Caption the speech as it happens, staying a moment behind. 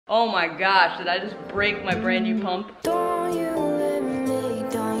Oh my gosh, did I just break my brand new pump? Don't you let me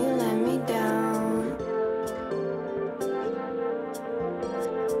down.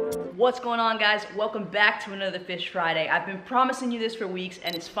 What's going on, guys? Welcome back to another Fish Friday. I've been promising you this for weeks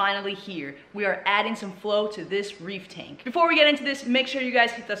and it's finally here. We are adding some flow to this reef tank. Before we get into this, make sure you guys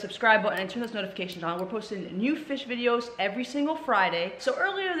hit the subscribe button and turn those notifications on. We're posting new fish videos every single Friday. So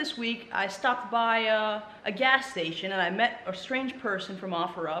earlier this week, I stopped by a gas station and I met a strange person from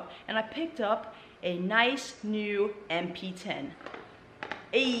OfferUp and I picked up a nice new MP10.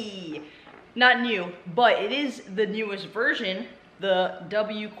 Hey, not new, but it is the newest version. The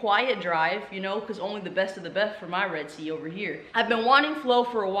W quiet drive, you know, because only the best of the best for my Red Sea over here. I've been wanting flow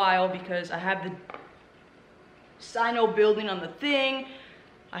for a while because I have the sino building on the thing,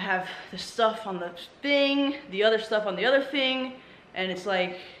 I have the stuff on the thing, the other stuff on the other thing, and it's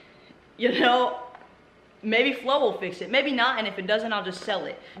like, you know, maybe flow will fix it, maybe not, and if it doesn't, I'll just sell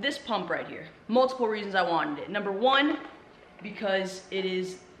it. This pump right here, multiple reasons I wanted it. Number one, because it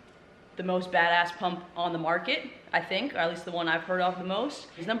is the most badass pump on the market, I think, or at least the one I've heard of the most.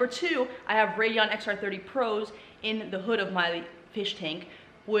 Number two, I have Radion XR30 Pros in the hood of my fish tank,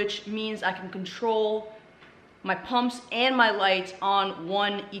 which means I can control my pumps and my lights on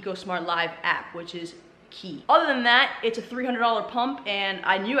one EcoSmart Live app, which is key. Other than that, it's a $300 pump, and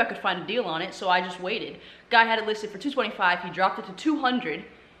I knew I could find a deal on it, so I just waited. Guy had it listed for $225, he dropped it to $200.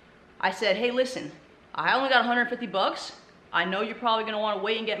 I said, hey, listen, I only got 150 bucks. I know you're probably gonna wanna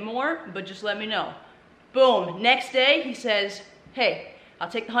wait and get more, but just let me know. Boom, next day he says, hey, I'll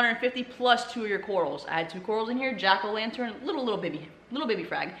take the 150 plus 2 of your corals. I had 2 corals in here, jack-o'-lantern, little baby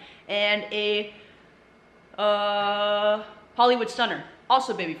frag, and a Hollywood Stunner,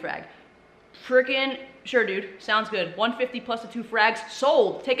 also baby frag. Frickin' sure, dude, sounds good. 150 plus the 2 frags,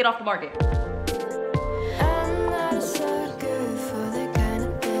 sold, take it off the market.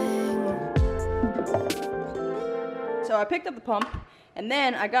 So I picked up the pump, and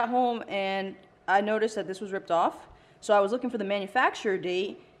then I got home and I noticed that this was ripped off. So I was looking for the manufacturer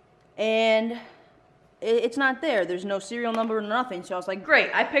date, and it's not there. There's no serial number or nothing. So I was like, great.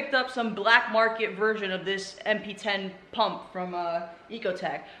 I picked up some black market version of this MP10 pump from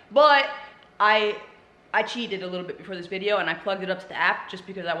Ecotech. But I cheated a little bit before this video, and I plugged it up to the app just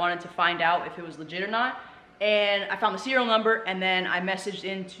because I wanted to find out if it was legit or not. And I found the serial number, and then I messaged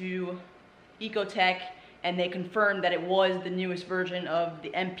into Ecotech, and they confirmed that it was the newest version of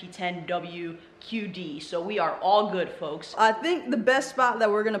the MP10W QD. So we are all good, folks. I think the best spot that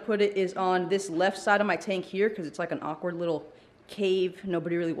we're gonna put it is on this left side of my tank here, because it's like an awkward little cave.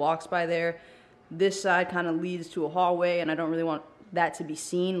 Nobody really walks by there. This side kind of leads to a hallway, and I don't really want that to be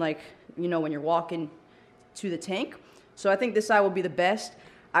seen, like, you know, when you're walking to the tank. So I think this side will be the best.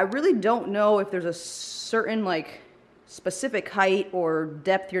 I really don't know if there's a certain, like, specific height or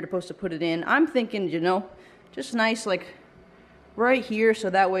depth you're supposed to put it in. I'm thinking, you know, just nice, like right here, so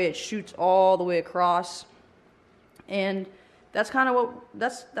that way it shoots all the way across. And that's kind of what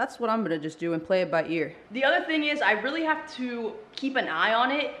that's what I'm gonna just do and play it by ear. The other thing is I really have to keep an eye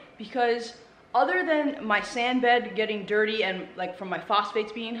on it, because other than my sand bed getting dirty and like from my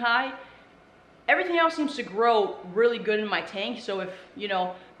phosphates being high, everything else seems to grow really good in my tank. So if, you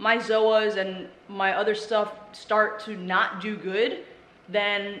know, my zoas and my other stuff start to not do good,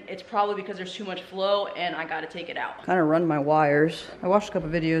 then it's probably because there's too much flow and I gotta take it out. Kind of run my wires. I watched a couple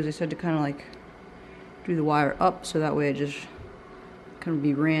videos, they said to kind of like do the wire up so that way it just kind of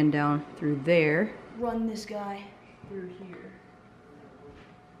be ran down through there. Run this guy through here.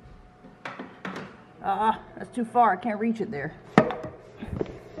 That's too far, I can't reach it there.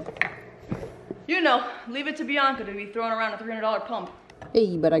 You know, leave it to Bianca to be throwing around a $300 pump.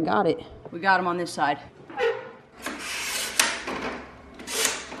 Hey, but I got it. We got him on this side.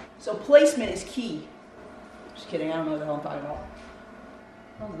 So placement is key. Just kidding, I don't know what the hell I'm talking about.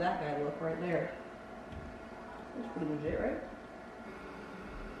 How's that guy look right there? That's pretty legit, right?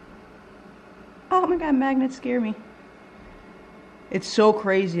 Oh my god, magnets scare me. It's so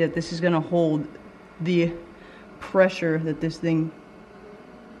crazy that this is gonna hold the pressure that this thing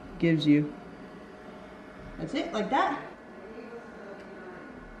gives you. That's it, like that.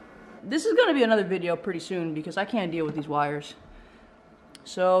 This is gonna be another video pretty soon because I can't deal with these wires.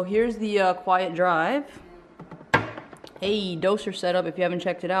 So here's the quiet drive. Hey, doser setup. If you haven't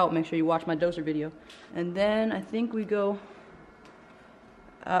checked it out, make sure you watch my doser video. And then I think we go,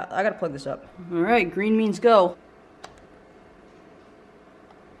 I gotta plug this up. All right, green means go.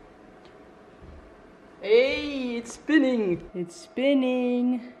 Hey, it's spinning. It's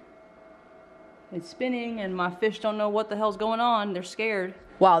spinning. It's spinning and my fish don't know what the hell's going on. They're scared.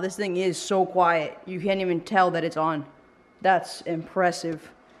 Wow, this thing is so quiet. You can't even tell that it's on. That's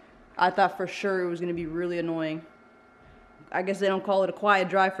impressive. I thought for sure it was gonna be really annoying. I guess they don't call it a quiet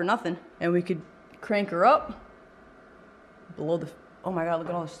dry for nothing. And we could crank her up below the, oh my God, look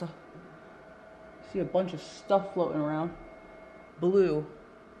at all this stuff. See a bunch of stuff floating around. Blue.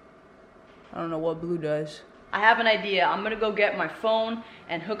 I don't know what blue does. I have an idea. I'm gonna go get my phone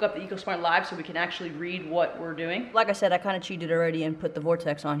and hook up the EcoSmart Live so we can actually read what we're doing. Like I said, I kind of cheated already and put the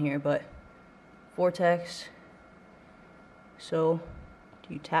Vortex on here, but Vortex. So,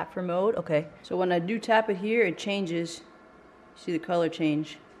 do you tap for mode? Okay. So when I do tap it here, it changes. See the color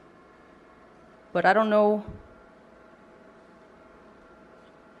change. But I don't know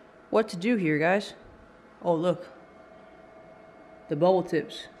what to do here, guys. Oh, look. The bubble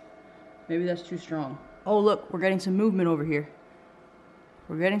tips. Maybe that's too strong. Oh, look, we're getting some movement over here.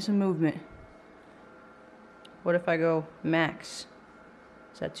 We're getting some movement. What if I go max?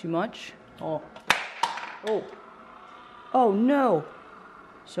 Is that too much? Oh. Oh. Oh, no.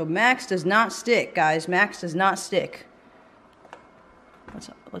 So max does not stick, guys. Max does not stick.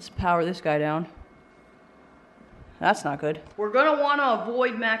 Let's power this guy down. That's not good. We're gonna wanna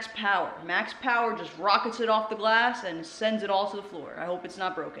avoid max power. Max power just rockets it off the glass and sends it all to the floor. I hope it's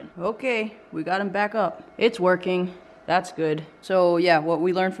not broken. Okay, we got him back up. It's working. That's good. So yeah, what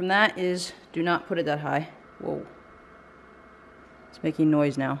we learned from that is do not put it that high. Whoa. It's making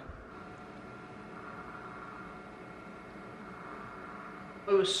noise now.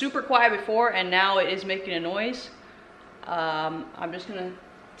 It was super quiet before and now it is making a noise. I'm just gonna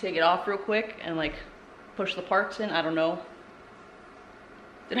take it off real quick and like push the parts in. I don't know.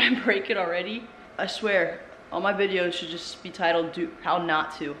 Did I break it already? I swear, all my videos should just be titled How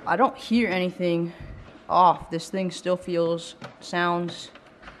Not To. I don't hear anything off. This thing still sounds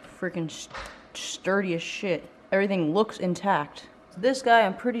freaking sturdy as shit. Everything looks intact. This guy,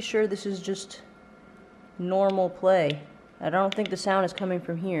 I'm pretty sure this is just normal play. I don't think the sound is coming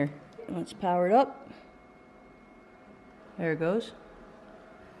from here. Let's power it up. There it goes.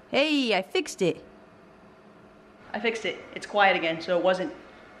 Hey, I fixed it. I fixed it. It's quiet again, so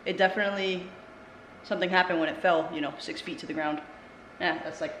it definitely, something happened when it fell, 6 feet to the ground.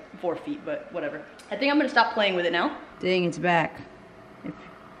 That's like 4 feet, but whatever. I think I'm gonna stop playing with it now. Dang, it's back.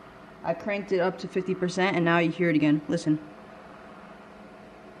 I cranked it up to 50% and now you hear it again. Listen.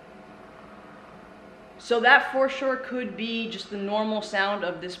 So that for sure could be just the normal sound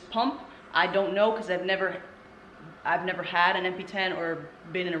of this pump. I don't know because I've never had an MP10 or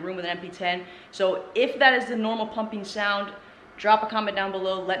been in a room with an MP10. So if that is the normal pumping sound, drop a comment down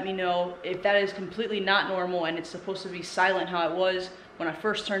below, let me know. If that is completely not normal and it's supposed to be silent how it was when I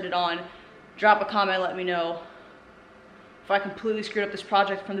first turned it on, drop a comment, let me know. If I completely screwed up this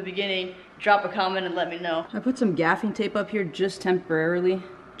project from the beginning, drop a comment and let me know. I put some gaffing tape up here just temporarily,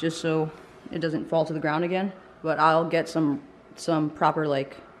 just so it doesn't fall to the ground again. But I'll get some proper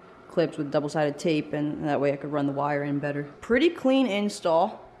like clips with double-sided tape, and that way I could run the wire in better. Pretty clean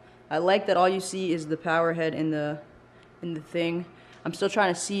install. I like that all you see is the power head in the thing. I'm still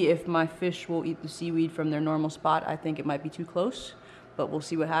trying to see if my fish will eat the seaweed from their normal spot. I think it might be too close, but we'll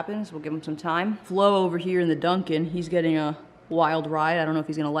see what happens. We'll give him some time. Flo over here in the Duncan, he's getting a wild ride. I don't know if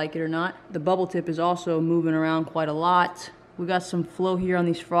he's gonna like it or not. The bubble tip is also moving around quite a lot. We got some flow here on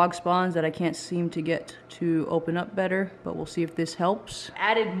these frog spawns that I can't seem to get to open up better, but we'll see if this helps.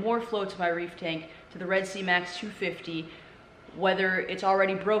 Added more flow to my reef tank, to the Red Sea Max 250. Whether it's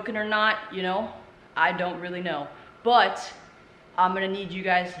already broken or not, I don't really know. But I'm gonna need you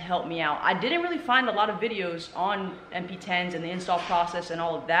guys to help me out. I didn't really find a lot of videos on MP10s and the install process and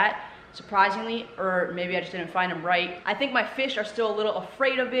all of that, surprisingly, or maybe I just didn't find them right. I think my fish are still a little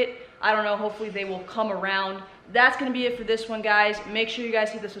afraid of it. I don't know, hopefully they will come around. That's gonna be it for this one, guys. Make sure you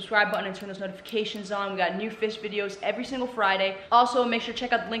guys hit the subscribe button and turn those notifications on. We got new fish videos every single Friday. Also, make sure to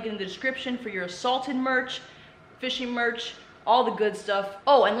check out the link in the description for your assaulted merch, fishing merch, all the good stuff.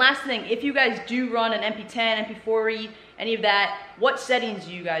 Oh, and last thing, if you guys do run an MP10, MP4E, any of that, what settings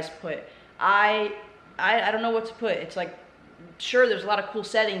do you guys put? I don't know what to put. It's like, sure, there's a lot of cool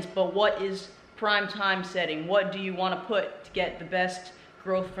settings, but what is prime time setting? What do you want to put to get the best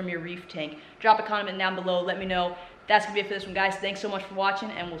growth from your reef tank? Drop a comment down below, let me know. That's gonna be it for this one, guys. Thanks so much for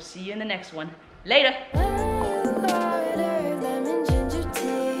watching, and we'll see you in the next one. Later.